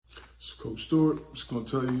Coach Stewart. Just gonna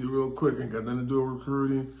tell you real quick, ain't got nothing to do with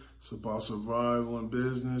recruiting. It's about survival in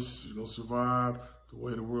business. You're gonna survive the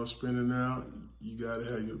way the world's spinning now. You gotta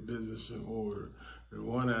have your business in order. And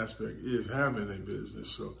one aspect is having a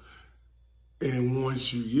business. So, and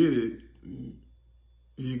once you get it,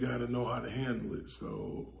 you gotta know how to handle it.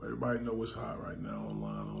 So everybody know what's hot right now,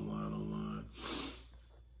 online.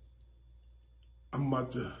 I'm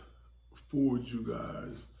about to forward you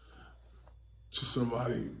guys to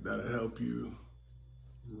somebody that'll help you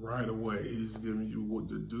right away. He's giving you what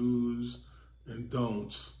the do's and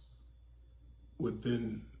don'ts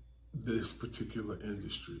within this particular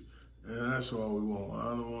industry. And that's all we want. I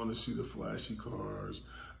don't want to see the flashy cars.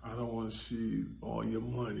 I don't want to see all your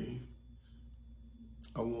money.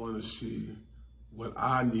 I want to see what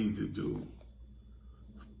I need to do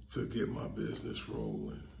to get my business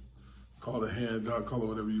rolling. Call it handout, call it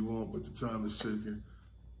whatever you want, but the time is ticking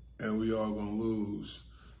and we all gonna lose.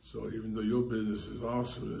 So even though your business is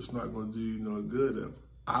awesome, it's not gonna do you no good if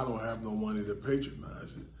I don't have no money to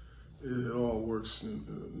patronize it. It all works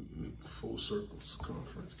in full circle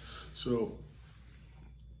circumference. So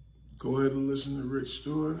go ahead and listen to Rich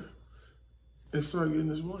Stewart and start getting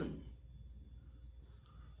this money.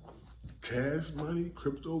 Cash money,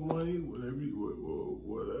 crypto money, whatever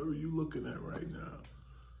you looking at right now.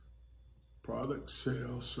 Product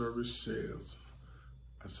sales, service sales.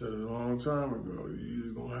 I said it a long time ago. You're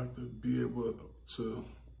either gonna have to be able to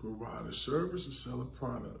provide a service or sell a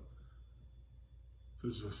product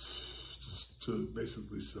to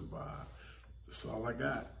basically survive. That's all I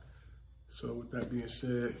got. So with that being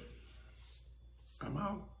said, I'm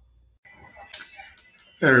out.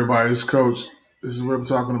 Hey everybody, it's Coach. This is what I'm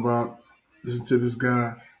talking about. Listen to this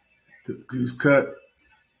guy. He's cut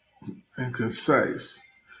and concise.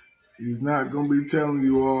 He's not going to be telling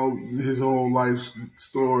you all his whole life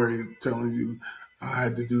story, telling you, I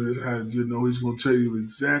had to do this, I had to do it. No, he's going to tell you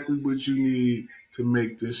exactly what you need to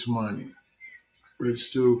make this money. Rich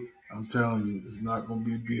Stu, I'm telling you, it's not going to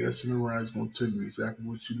be BSing around. He's going to tell you exactly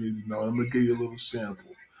what you need to know. I'm going to give you a little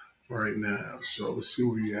sample right now. So let's see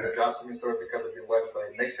where you're at. Dropshipping store because of your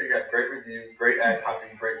website. Make sure you have great reviews, great ad copy,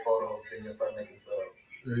 and great photos, then you'll start making sales.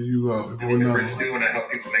 There you go. My name is Rich Stu, and I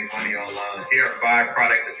help people make money online. Here are 5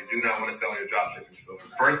 products that you do not want to sell in your dropshipping store.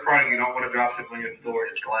 First product you don't want to dropship on your store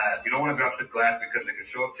is glass. You don't want to dropship glass because it can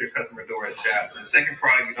show up to your customer door as shattered. The second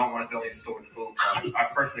product you don't want to sell in your store is food products.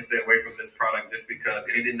 I personally stay away from this product just because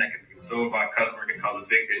anything that can be consumed by a customer can cause a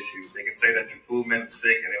big issue. They can say that your food made them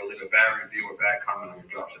sick, and they will leave a bad review or bad comment on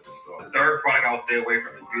your dropshipping store. The third product I will stay away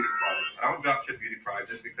from is beauty products. I don't dropship beauty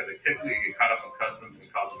products just because they typically get caught up in customs and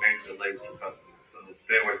cause a major delay with your customers. So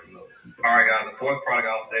stay away from those. All right, guys, the fourth product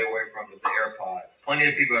I'll stay away from is the AirPods. Plenty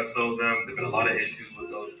of people have sold them. There've been a lot of issues with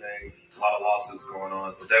those things, a lot of lawsuits going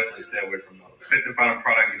on, so definitely stay away from those. Fifth and final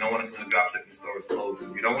product you don't want to sell in dropshipping stores is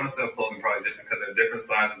clothing. You don't want to sell clothing products just because they're different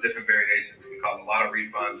sizes, different variations, can cause a lot of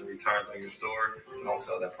refunds and returns on your store, so don't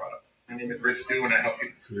sell that product. My name is Rich Stu, and I help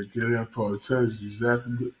you. So get info. It tells you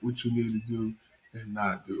exactly what you need to do and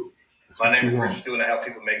not do. My name is Rich Stu, and I help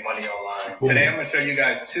people make money online. Boom. Today I'm going to show you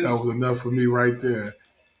guys 2. That was enough for me right there.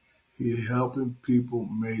 He's helping people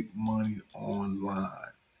make money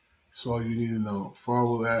online. That's all you need to know.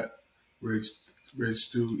 Follow that Rich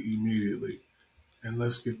Stu immediately. And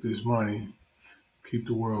let's get this money. Keep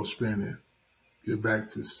the world spinning. Get back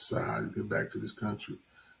to society. Get back to this country.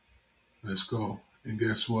 Let's go. And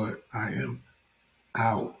guess what? I am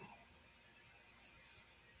out.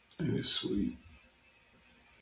 And it's sweet.